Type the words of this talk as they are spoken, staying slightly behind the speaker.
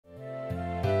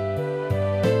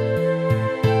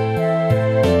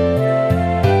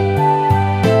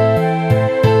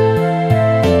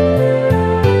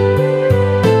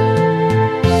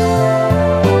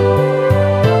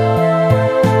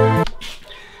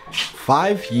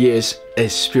5 years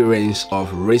experience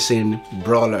of raising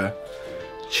broiler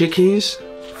chickens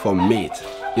for meat.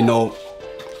 You know,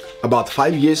 about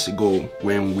 5 years ago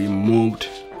when we moved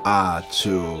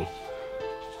to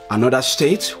another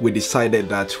state, we decided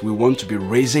that we want to be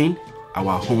raising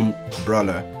our home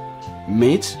broiler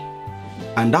meat.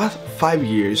 And that 5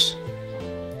 years,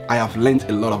 I have learned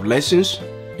a lot of lessons,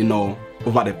 you know,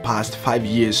 over the past 5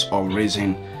 years of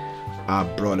raising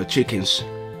broiler chickens.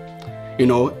 You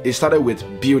know, it started with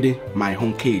building my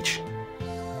own cage.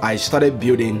 I started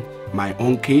building my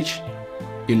own cage,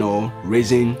 you know,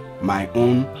 raising my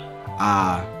own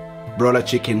broiler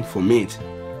chicken for meat.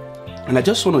 And I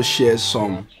just want to share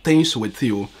some things with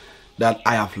you that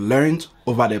I have learned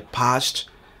over the past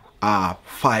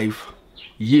 5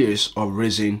 years of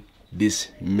raising this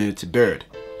meat bird.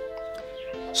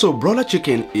 So broiler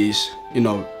chicken is, you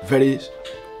know, very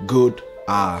good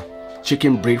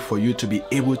chicken breed for you to be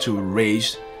able to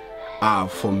raise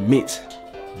for meat.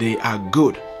 They are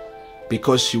good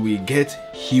because you will get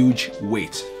huge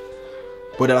weight.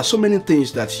 But there are so many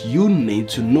things that you need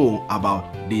to know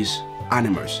about these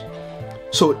animals.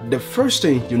 So the first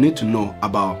thing you need to know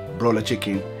about broiler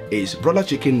chicken is broiler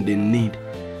chicken, they need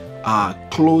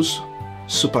close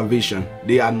supervision.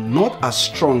 They are not as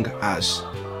strong as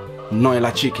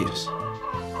broiler chickens.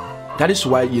 That is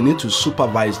why you need to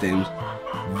supervise them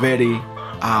very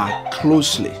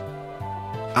closely.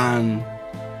 And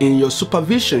in your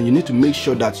supervision, you need to make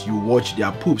sure that you watch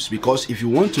their poops, because if you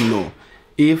want to know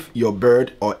if your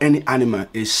bird or any animal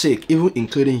is sick, even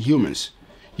including humans,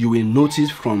 you will notice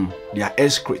from their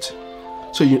excrete.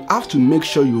 So you have to make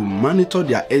sure you monitor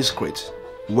their excrete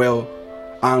well,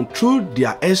 and through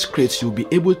their excrete you'll be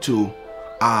able to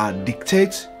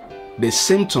dictate the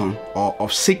symptom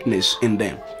of sickness in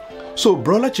them. So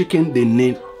broiler chicken, they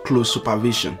need close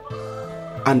supervision,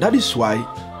 and that is why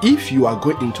if you are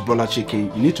going into broiler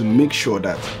chicken, you need to make sure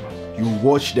that you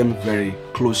watch them very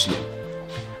closely.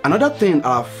 Another thing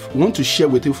I want to share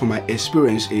with you from my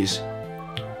experience is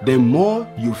the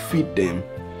more you feed them,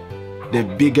 the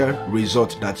bigger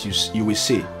result that you will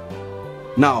see.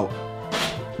 Now,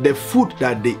 the food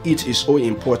that they eat is so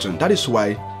important. That is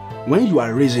why when you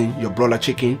are raising your broiler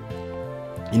chicken,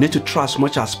 you need to try as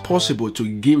much as possible to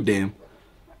give them,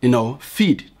 you know,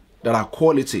 feed that are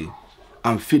quality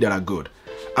and feed that are good.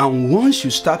 And once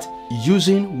you start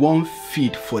using one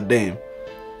feed for them,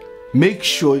 make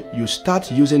sure you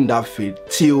start using that feed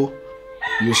till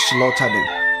you slaughter them.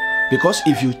 Because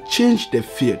if you change the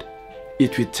feed,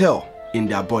 it will tell in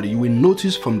their body. You will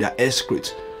notice from their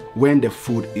excrete when the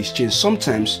food is changed.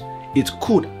 Sometimes it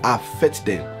could affect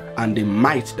them and they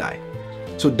might die.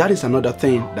 So that is another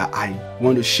thing that I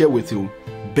want to share with you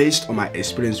based on my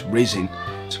experience raising.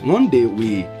 So one day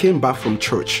we came back from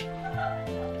church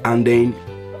and then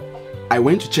I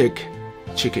went to check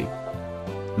chicken.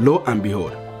 Lo and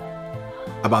behold,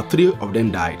 about 3 of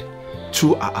them died.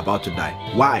 2 are about to die.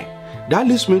 Why? That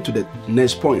leads me to the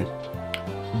next point.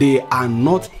 They are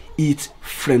not eat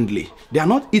friendly. They are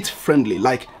not eat friendly,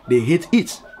 like they hate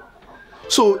it.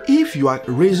 So if you are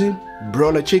raising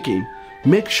broiler chicken,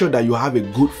 make sure that you have a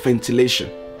good ventilation.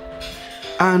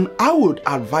 And I would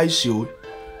advise you,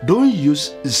 don't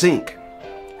use zinc.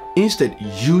 Instead,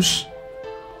 use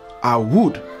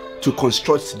wood to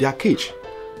construct their cage.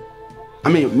 I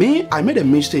mean, I made a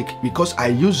mistake because I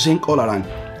use zinc all around.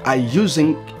 I use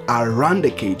zinc around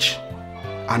the cage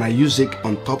and I use zinc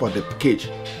on top of the cage.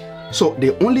 So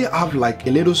they only have like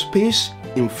a little space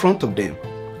in front of them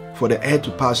for the air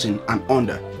to pass in and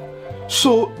under.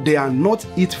 So they are not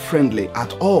heat friendly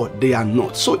at all. They are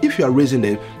not. So if you are raising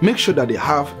them, make sure that they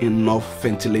have enough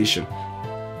ventilation,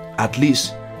 at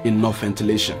least enough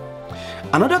ventilation.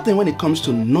 Another thing when it comes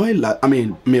to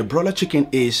broiler chicken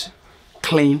is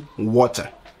clean water.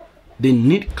 They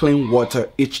need clean water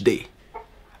each day,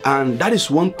 and that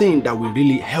is one thing that will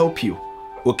really help you.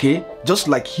 Okay, just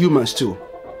like humans too,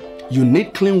 you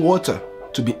need clean water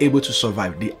to be able to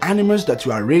survive. The animals that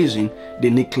you are raising, they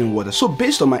need clean water. So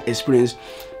based on my experience,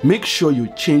 make sure you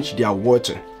change their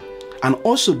water. And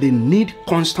also they need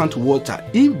constant water.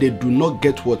 If they do not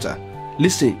get water,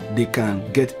 listen, they can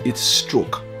get a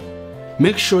stroke.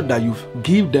 Make sure that you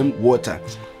give them water.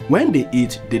 When they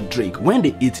eat, they drink. When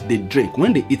they eat, they drink.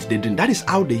 When they eat, they drink. That is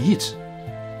how they eat.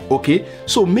 Okay,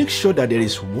 so make sure that there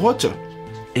is water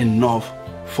enough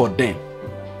for them.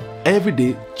 Every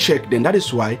day, check them. That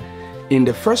is why in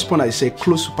the first point I say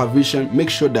close supervision.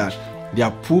 Make sure that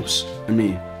their poops,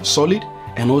 solid,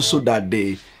 and also that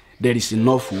there is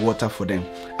enough water for them.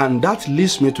 And that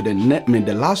leads me to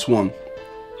the last one.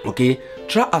 Okay,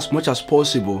 try as much as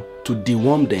possible to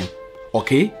deworm them.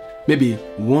 Okay, maybe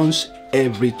once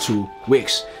every 2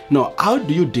 weeks. Now, how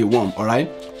do you deworm? All right,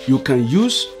 you can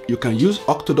use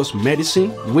orthodox medicine,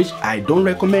 which I don't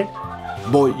recommend,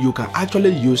 but you can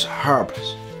actually use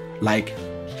herbs like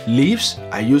leaves.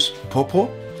 I use pawpaw,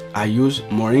 I use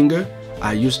moringa,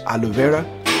 I use aloe vera,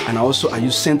 and also I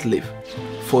use scent leaf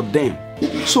for them.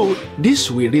 So this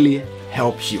will really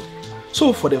help you.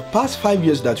 So for the past 5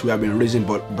 years that we have been raising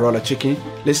broiler chicken,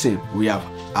 listen, we have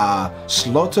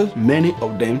slaughtered many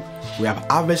of them, we have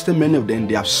harvested many of them,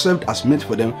 they have served as meat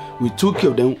for them, we took care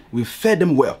of them, we fed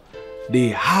them well, they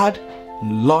had a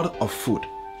lot of food.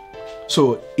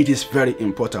 So it is very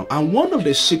important. And one of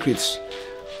the secrets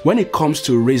when it comes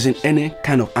to raising any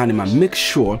kind of animal, make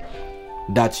sure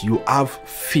that you have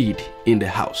feed in the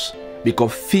house,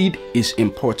 because feed is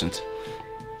important.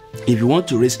 If you want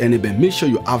to raise any bird, make sure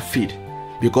you have feed,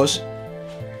 because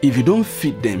if you don't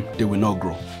feed them, they will not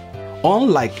grow.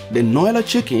 Unlike the broiler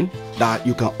chicken that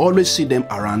you can always see them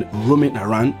around, roaming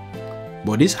around,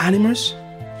 but these animals,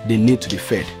 they need to be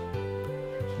fed.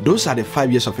 Those are the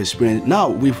 5 years of experience. Now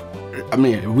we've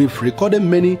recorded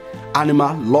many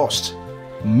animals lost.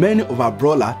 Many of our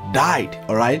broiler died,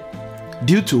 all right,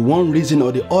 due to one reason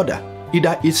or the other,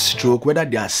 either heat stroke, whether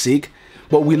they are sick,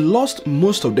 but we lost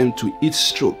most of them to heat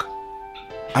stroke.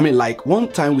 Like one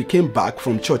time we came back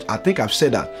from church, I think I've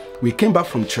said that, we came back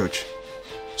from church.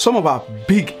 Some of our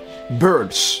big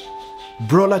birds,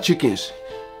 broiler chickens,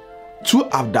 3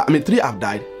 have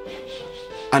died,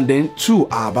 and then 2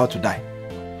 are about to die.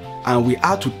 And we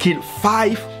had to kill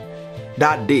 5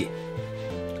 that day.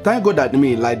 Thank God that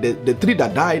like the 3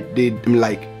 that died, they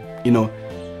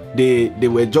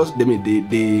were just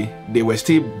they were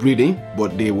still breathing,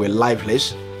 but they were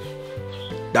lifeless.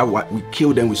 That we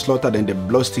killed them, we slaughtered them, the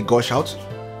blood still gush out.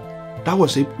 That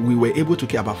was it. We were able to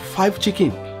kill about 5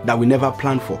 chicken that we never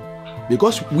planned for,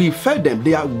 because we fed them.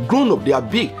 They are grown up, they are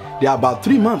big, they are about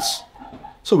 3 months,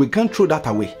 so we can't throw that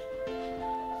away.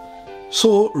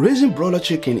 So raising broiler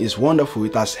chicken is wonderful.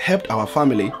 It has helped our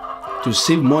family to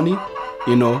save money.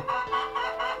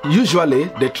 Usually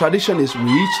the tradition is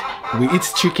we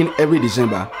eat chicken every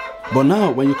December, but now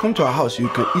when you come to our house, you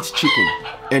can eat chicken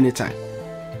anytime.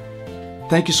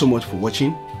 Thank you so much for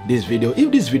watching this video.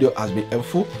 If this video has been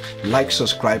helpful, like,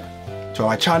 subscribe to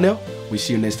our channel. We'll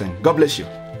see you next time. God bless you.